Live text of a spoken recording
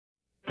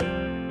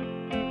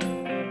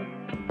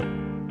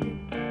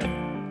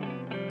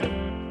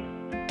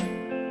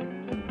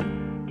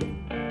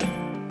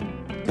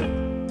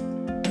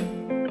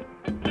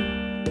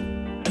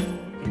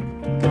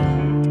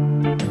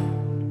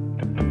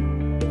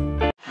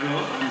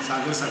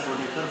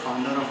Sakodekar,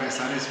 founder of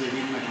SRS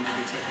Vedic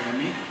Mathematics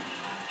Academy.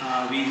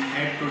 We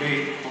had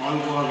today all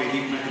Goa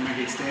Vedic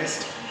Mathematics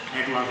test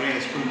at Wagle High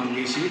School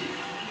Mangeshi.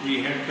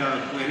 We had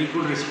a very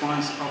good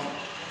response of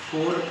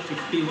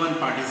 451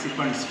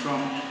 participants from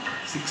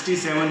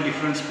 67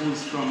 different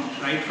schools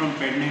right from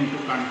Pernem to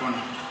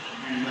Canacona.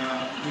 And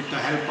with the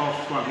help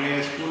of Wagle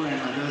High School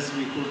and others,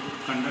 we could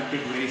conduct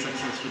it very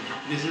successfully.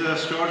 This is a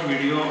short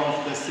video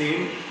of the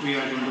same we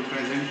are going to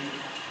present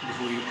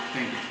before you.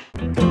 Thank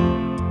you.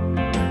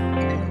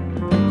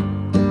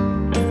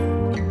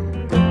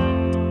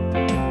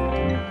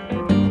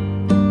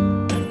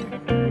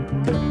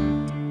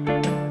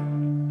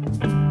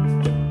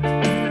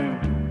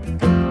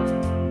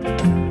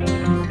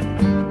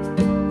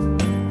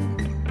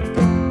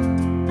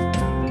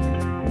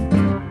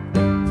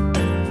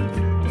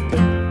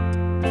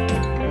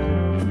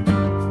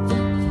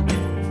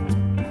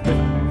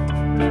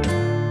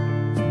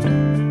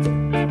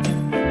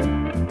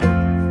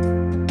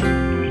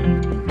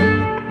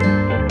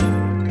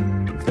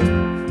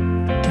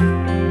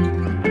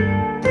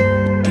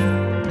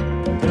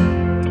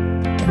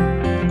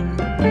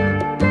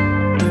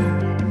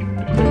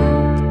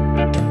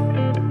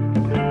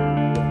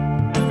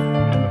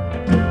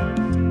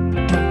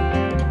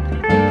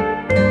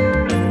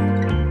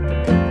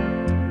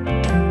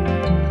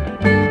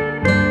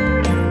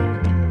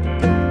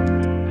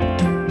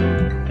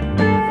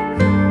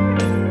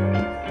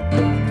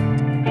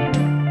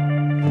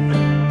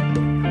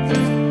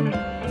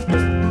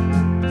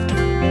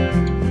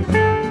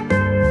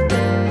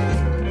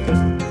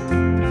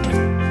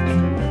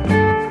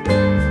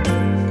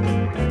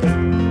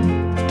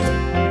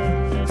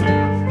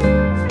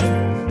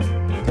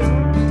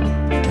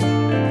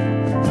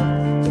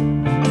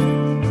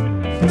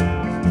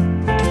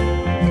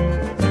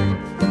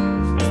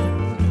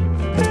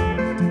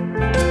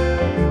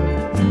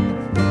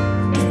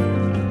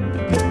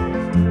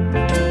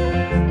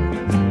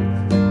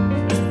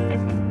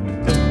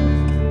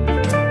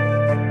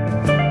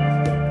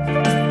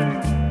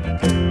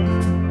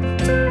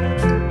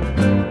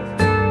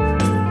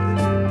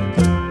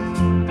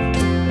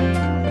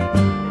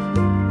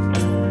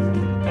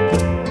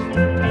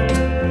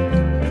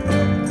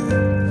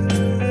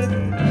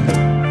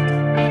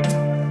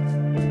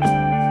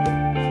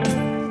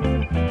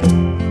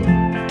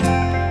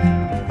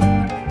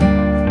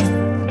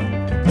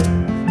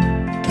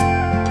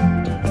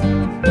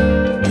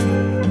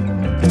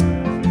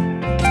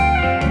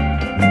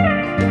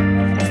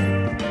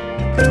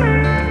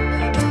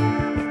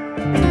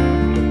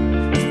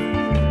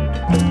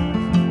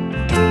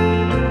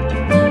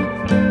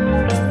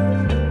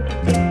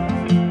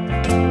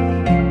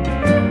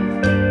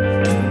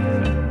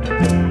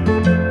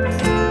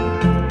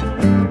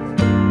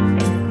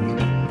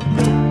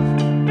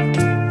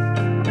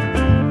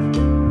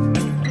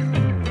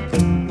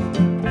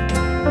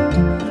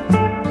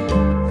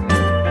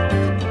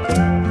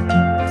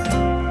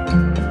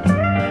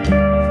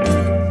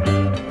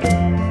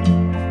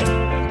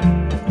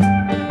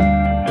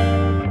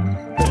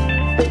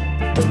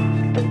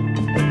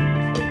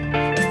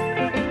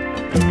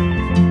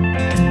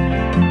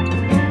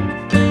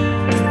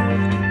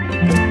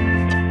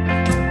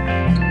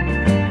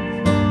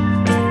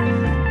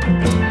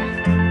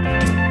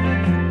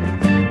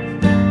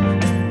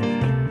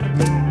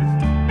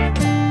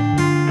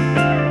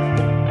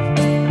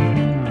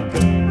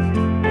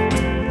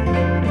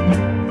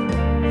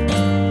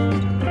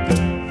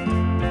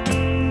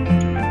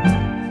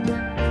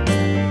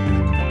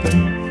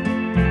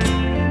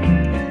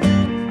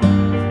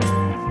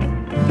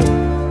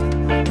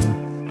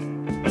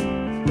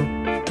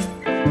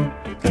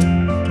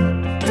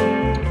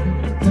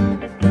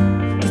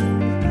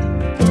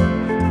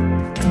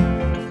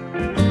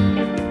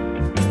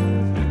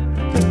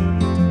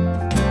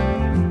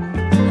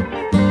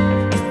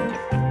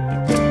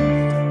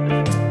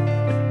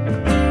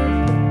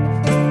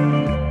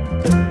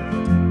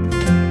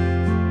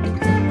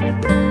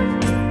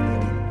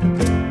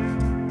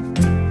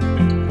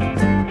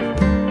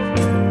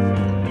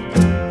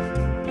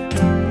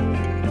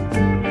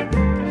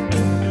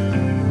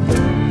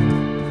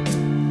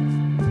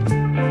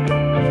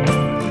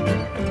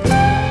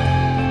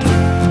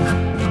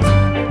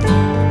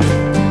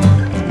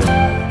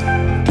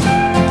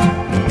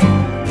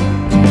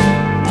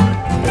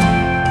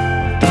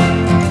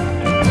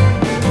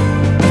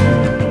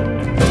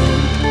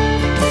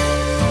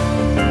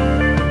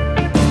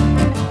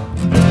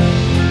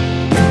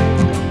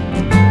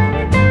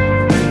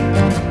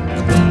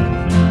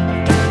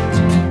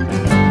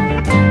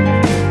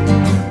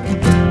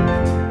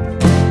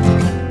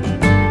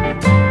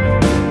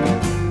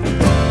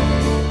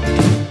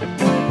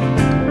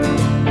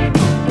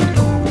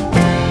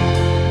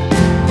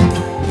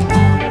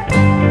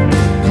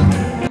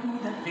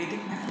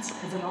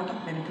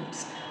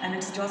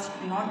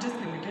 not just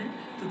limited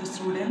to the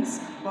students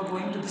who are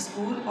going to the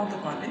school or the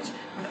college,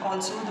 but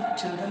also the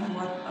children who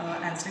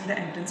are answering the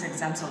entrance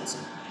exams also.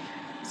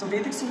 So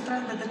Vedic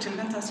Sutra that the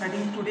children are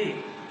studying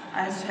today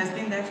has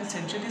been there for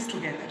centuries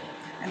together.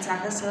 and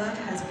Sagar sir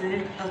has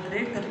built a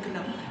great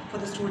curriculum for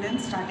the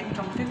students starting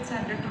from 5th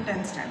standard to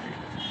 10th standard.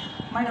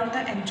 My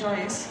daughter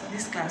enjoys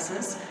these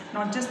classes,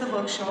 not just the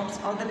workshops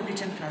or the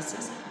revision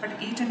classes, but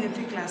each and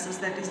every classes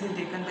that is being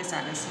taken by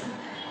Sagar sir.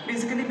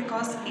 Basically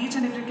because each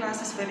and every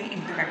class is very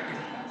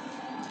interactive.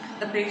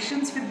 The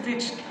patience with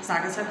which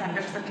Sagar sir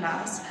conducts the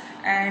class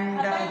and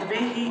the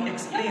way he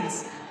explains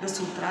the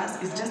sutras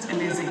is just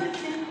amazing.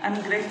 I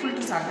am grateful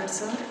to Sagar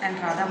sir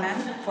and Radha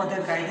ma'am for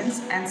their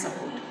guidance and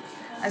support.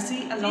 I see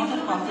a lot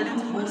of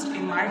confidence boost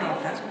in my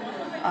daughter,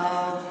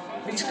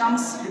 which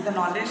comes with the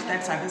knowledge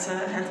that Sagar sir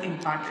has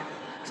imparted.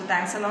 So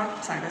thanks a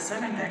lot Sagar sir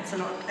and thanks a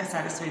lot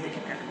SRS Vedic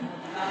Academy.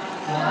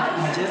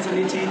 माझ्या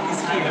चलीची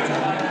तिसरी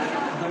exam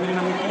आतामेरेन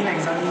आमी 3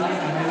 एक्झामी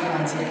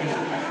answer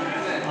केले.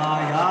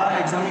 ह्या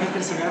एक्झामी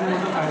खातीर सगळ्यांत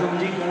मोठो फायदो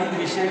म्हणजे गणित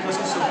विशय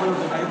कसो सोंपो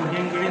वता. काही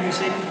भुरग्यांक गणित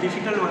विशय खूब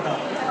डिफिकल्ट वता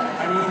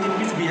आनी ती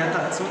मगीच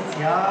भियेतात. सो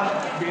ह्या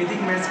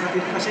वैदीक मॅथ्स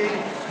खातीर कशें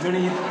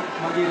गणित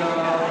मागीर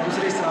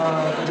दुसरे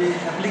ताजे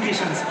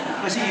एप्लिकेशन्स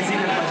कशी इजी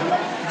करपाची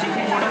जी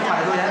खूब मोठो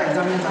फायदो ह्या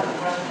एक्झामीन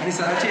जाता. आनी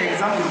सराची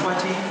एक्झाम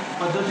घेवपाची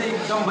पद्दत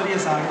एकदम बरी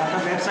आसा. आतां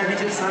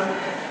वेबसायटीचेर सर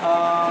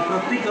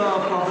प्रत्येक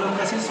प्रॉब्लम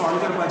कशें सॉल्व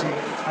करपाचे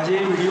हाजे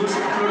व्हिडिओज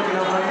अपलोड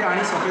केल्या उपरांत ते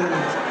आनी सोंपें जालें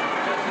आसा.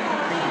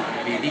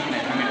 वैदिक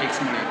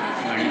मॅथमॅटिक्समुळे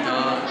गणित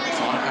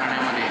सॉल्व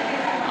करण्यामध्ये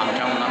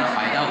आमच्या मुलांना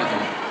फायदा होतो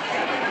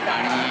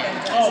आणि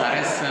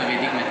SRS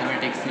वैदिक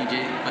मॅथमॅटिक्सनी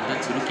जे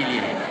पद्धत सुरू केली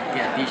आहे ती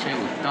अतिशय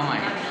उत्तम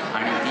आहे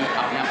आणि ती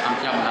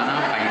आमच्या मुलांना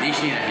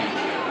फायदेशीर आहे.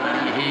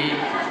 आणि हे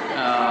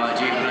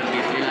जे व्रत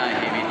घेतलेलं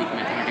आहे वैदिक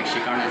मॅथमॅटिक्स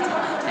शिकवण्याचं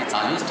ते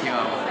चालूच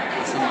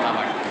ठेवावं असं मला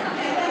वाटतं.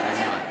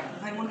 धन्यवाद.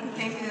 I want to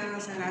thank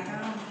Radha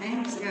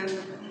and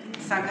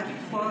Sagar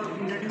for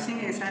introducing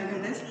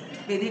SRS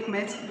Vedic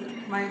Maths.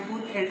 My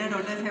both elder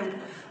daughters have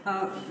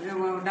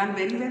done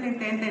very well in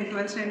 10th and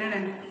 12th standard,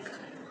 and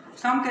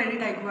some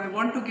credit I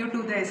want to give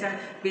to the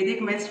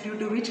Vedic Maths, due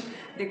to which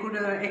they could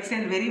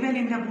excel very well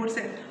in the boards,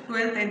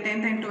 12th and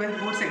 10th and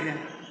 12th boards exam.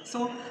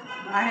 So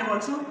I have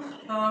also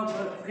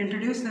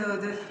introduced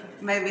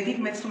my Vedic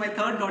Maths to my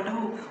third daughter,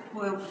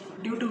 who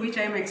due to which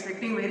I am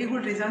expecting very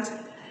good results.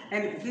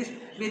 And this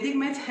Vedic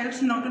Maths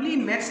helps not only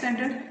in math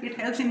standard, it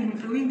helps in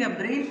improving their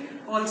brain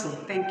also.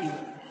 Thank you.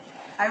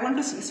 I want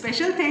to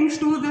special thanks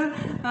to the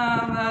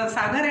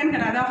Sagar and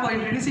Radha for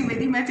introducing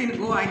Vedic Maths in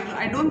Goa.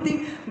 I don't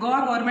think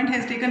Goa government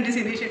has taken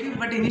this initiative,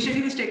 but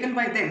initiative is taken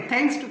by them.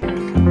 Thanks to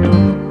them.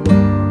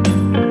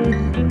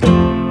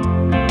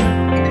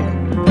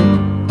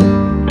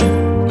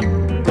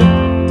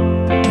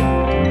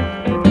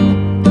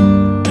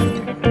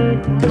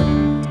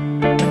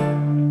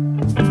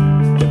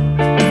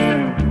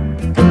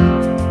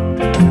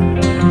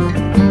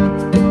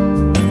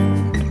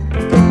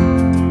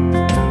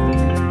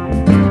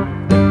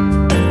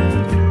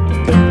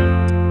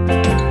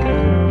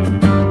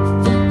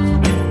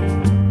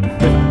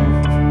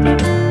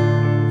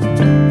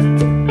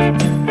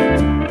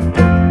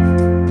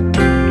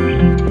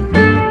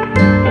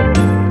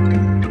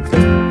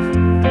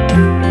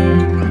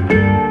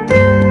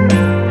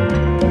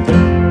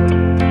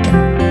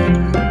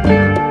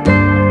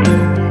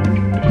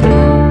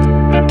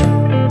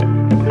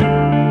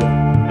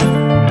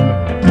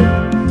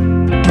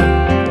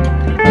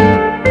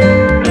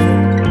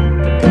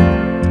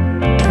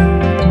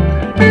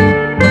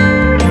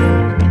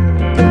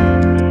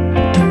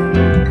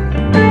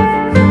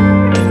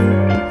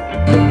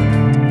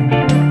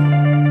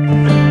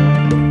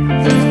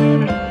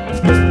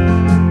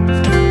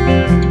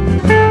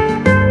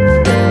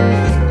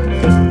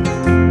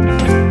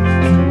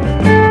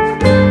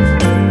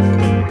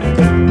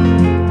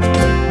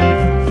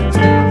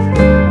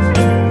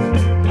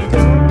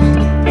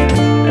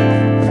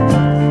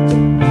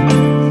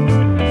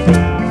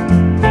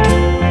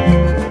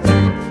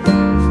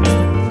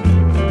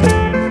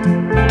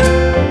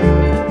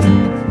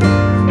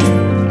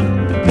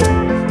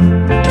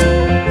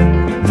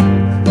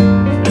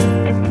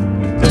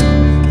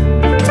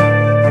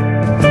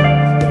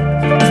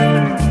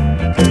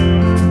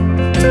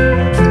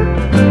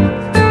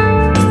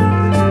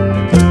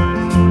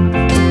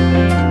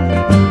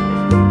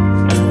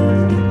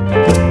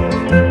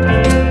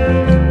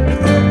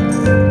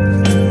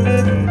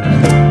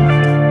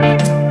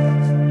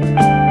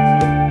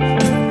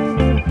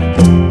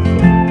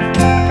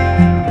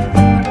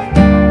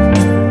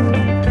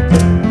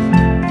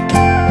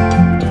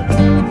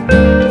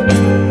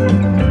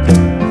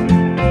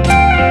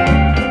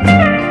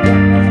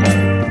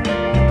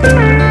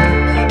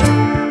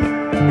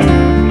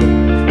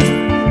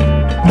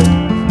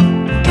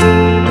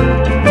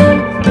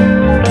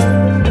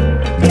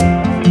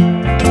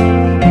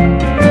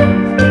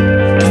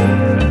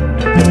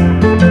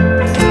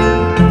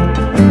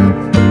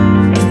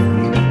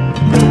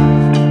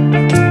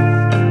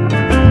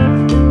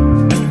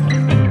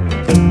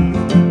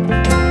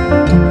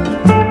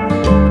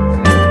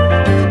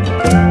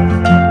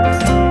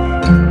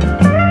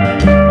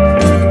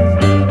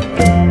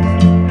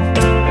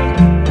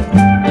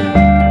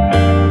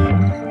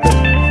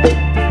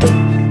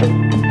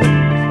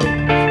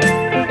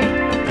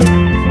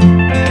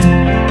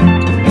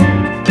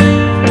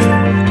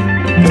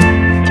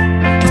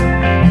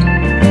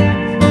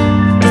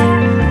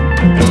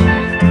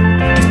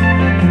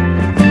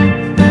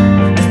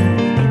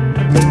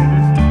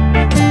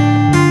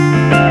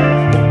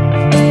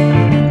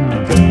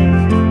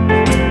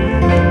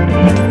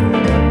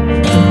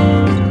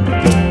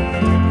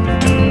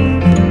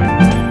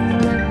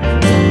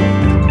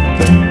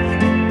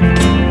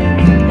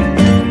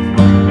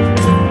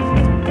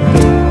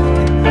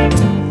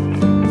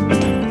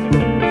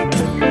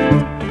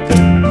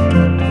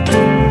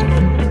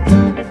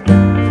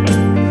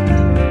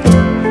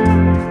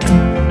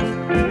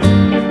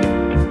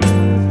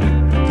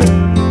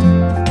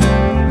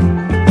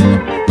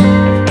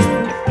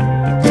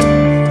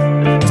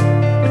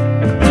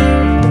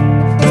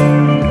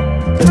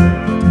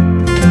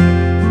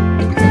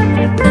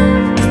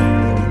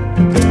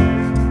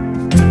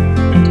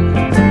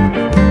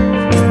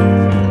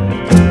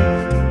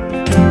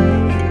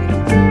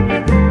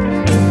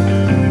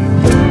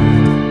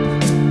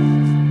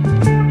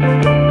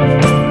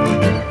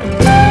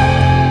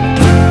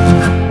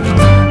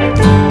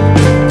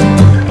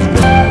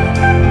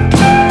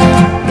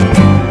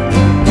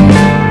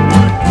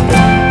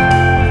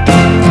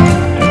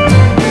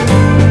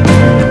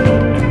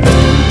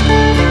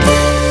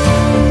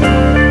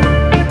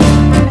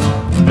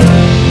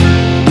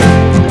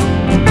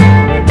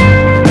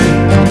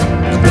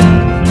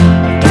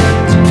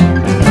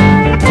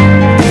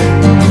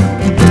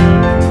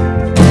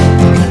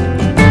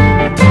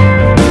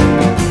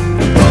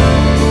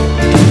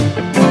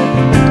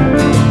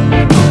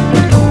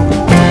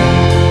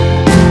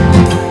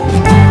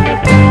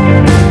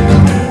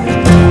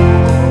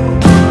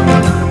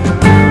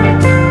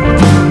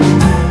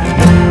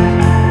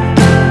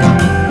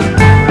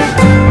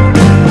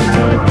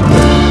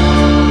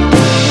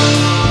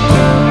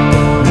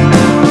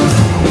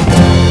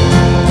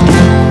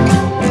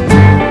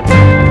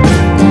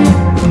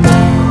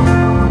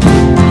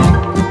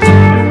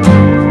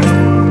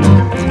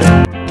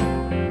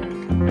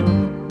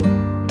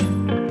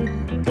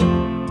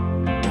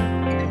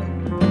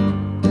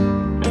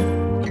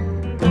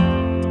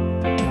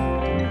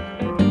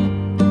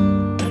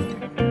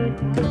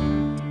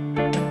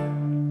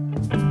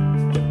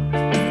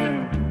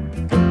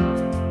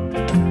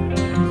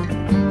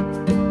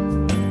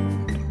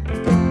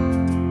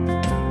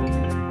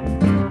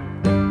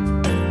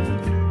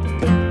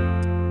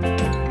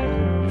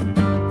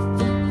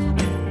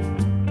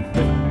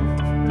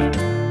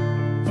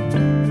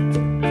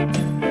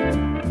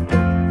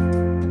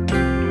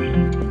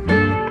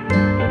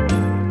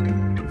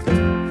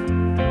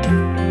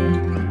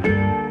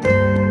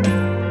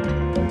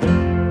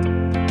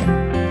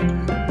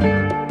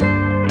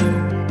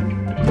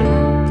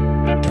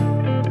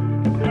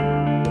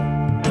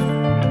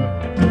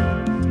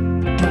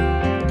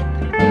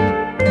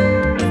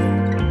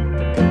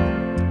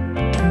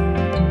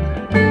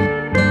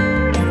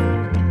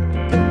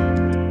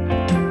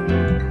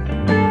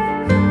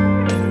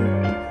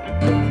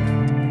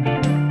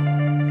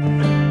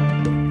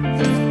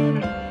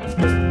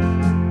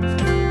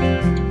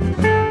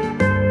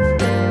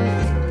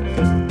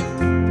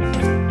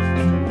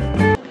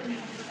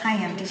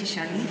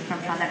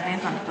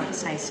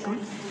 School,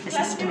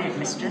 Assistant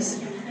Headmistress.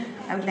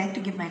 I would like to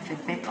give my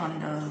feedback on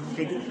the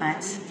Vedic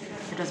maths.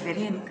 It was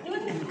very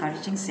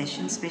encouraging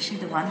session, especially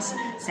the ones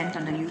sent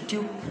on the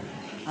YouTube.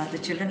 The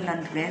children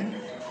learned well.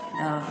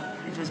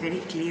 It was very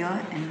clear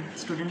and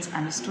students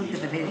understood.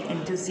 They were very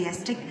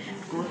enthusiastic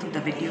to go through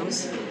the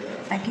videos.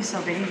 Thank you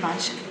so very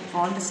much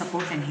for all the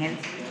support and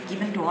help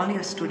given to all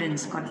your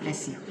students. God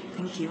bless you.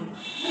 Thank you.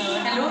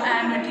 Hello, I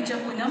am teacher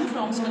Pernem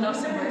from School of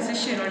Symbiosis,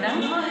 Shiroda,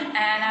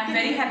 and I am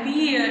very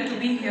happy to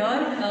be here.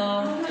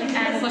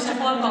 And first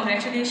of all,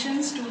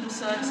 congratulations to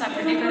Sir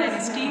Sapratikar and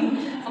his team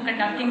for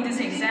conducting this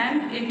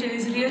exam. It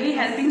is really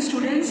helping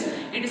students.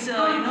 It is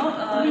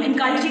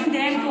encouraging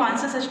them to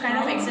answer such kind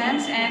of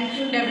exams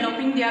and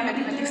developing their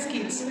mathematics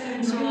skills.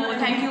 So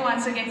thank you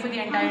once again for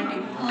the entire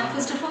team.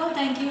 First of all,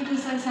 thank you to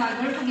Sir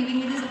Sagar for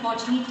giving me this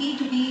opportunity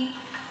to be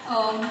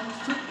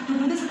to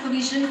do the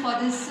supervision for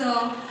this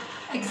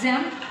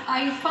exam.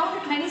 I found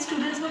that many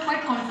students were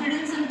quite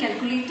confident in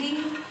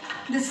calculating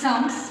the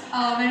sums,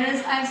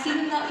 whereas I've seen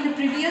in a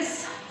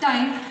previous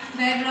time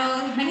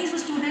where many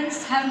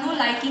students have no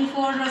liking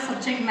for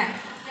subject math.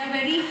 They are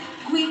very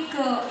quick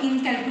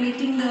in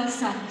calculating the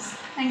sums.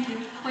 Thank you.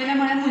 पहिल्या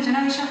म्हळ्यार म्हजें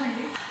नांव ईशा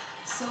पंडीत.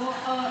 सो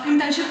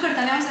internship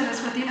करतालें हांव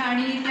सरस्वतीन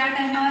आनी त्या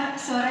टायमार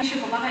sir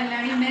शिकोवपाक आयिल्ले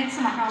आनी मॅथ्स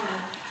म्हाका आवडना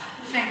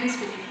फ्रँकली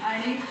स्पिकींग.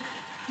 आनी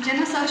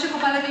जेन्ना सर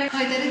शिकोवपाक लागले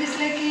खंय तरी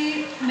दिसलें की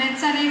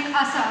मॅथ्सान एक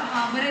आसा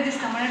बरें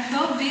दिसता म्हळ्यार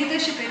द वे ते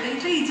शिकयता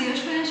इतले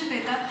इजियस्ट वेन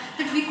शिकयता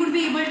that we could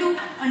be able to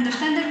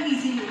understand that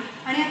easily.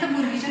 आनी आतां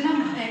भुरगीं जेन्ना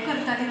हें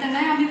करतालीं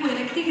तेन्नाय आमी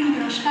पळयलें की ती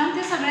इंट्रस्टान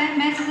ते सगळें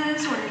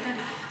मॅथ्स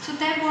सोडयतालीं. सो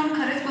तें पळोवन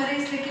खरेंच बरें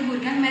दिसलें की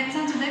भुरग्यांक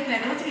मॅथ्सान सुद्दां एक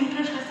वेगळोच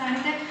इंट्रस्ट आसा आनी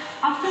ते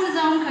आपूण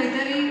जावन खंय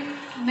तरी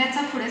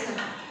मॅथ्साक फुडें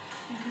सरता.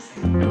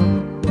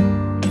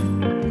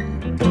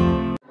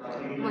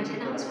 म्हजें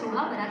नांव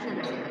स्पृहा भरात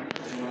नगरसेकर.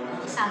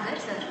 सागर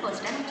सर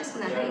फर्स्ट टायम आमच्या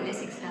स्कुलान आयिल्ले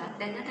सिक्स्थाक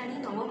तेन्ना तांणी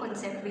नवो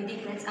कॉन्सेप्ट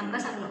वेदीक मॅथ्स आमकां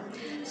सांगलो.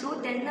 सो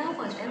तेन्ना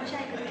फर्स्ट टायम अशें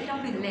आयकलें की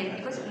हांव भिल्लें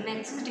बिकॉज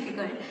मॅथ्सूच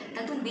डिफिकल्ट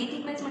तातूंत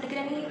वेदीक मॅथ्स म्हणटकीर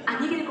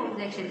आनी कितें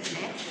कॉम्प्लेक्स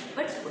दिसलें.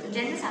 बट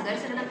जेन्ना सागर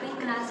सरान आमकां एक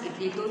क्लास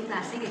घेतली 2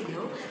 क्लासी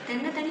घेतल्यो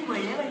तेन्ना तांणी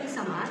व्हडले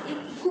समान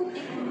खूब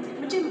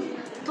म्हणजे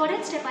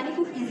थोड्याच स्टेपांनी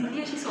खूब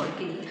इजिली अशी सॉल्व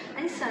केली.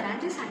 आनी सरान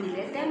जें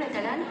सांगिल्लें त्या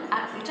मेथडान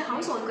म्हणजे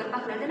हांव सॉल्व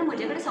करपाक लागलें तेन्ना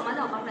म्हजे कडेन समा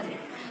जावपाक लागलें.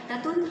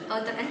 तातूंत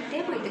आनी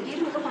तें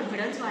पळयतकीर म्हाका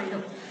कॉन्फिडन्स वाडलो.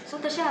 सो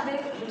तशें हांवें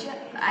म्हणजे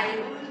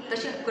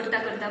तशें करता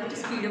करता म्हजी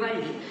स्पीड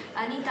वाडली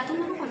आनी तातूंत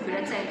म्हाका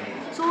कॉन्फिडन्स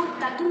आयलो. सो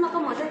तातूंत म्हाका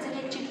मदत जाली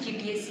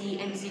GTSC,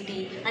 MCT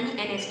आनी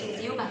NST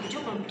ह्यो बाकीच्यो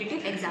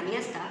कॉम्पिटेटीव एग्जामी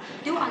आसता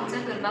त्यो आन्सर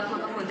करपाक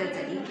म्हाका मदत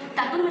जाली.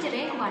 तातूंत म्हजें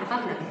रँक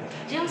वाडपाक लागलें.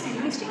 जे हांव सिली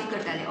मिस्टेकी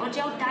करतालें ऑर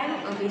जे हांव टायम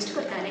वेस्ट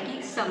करतालें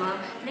की समा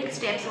लायक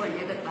स्टेप्स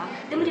व्हडले करपाक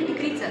तें म्हणजे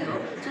डिक्रीज जालो.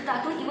 सो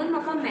तातूंत इवन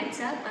म्हाका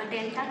मॅथ्साक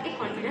 10थाक एक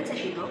कॉन्फिडन्स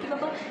आशिल्लो की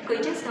बाबा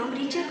खंयचें सम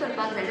रिचॅक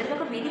करपाक जाय जाल्यार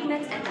म्हाका वेदीक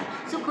मॅथ्स येता.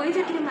 सो खंय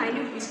जर कितें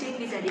मायन्यूट मिस्टेक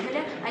बी जाली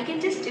जाल्यार आय कॅन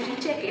जस्ट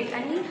रिचॅक इट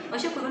आनी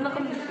अशें करून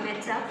म्हाका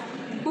मॅथ्साक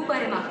खूब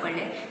बरें मार्क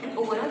पडले. आनी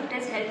overall it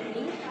has help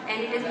me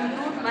and it has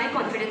improved my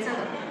confidence a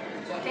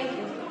lot.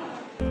 Thank you.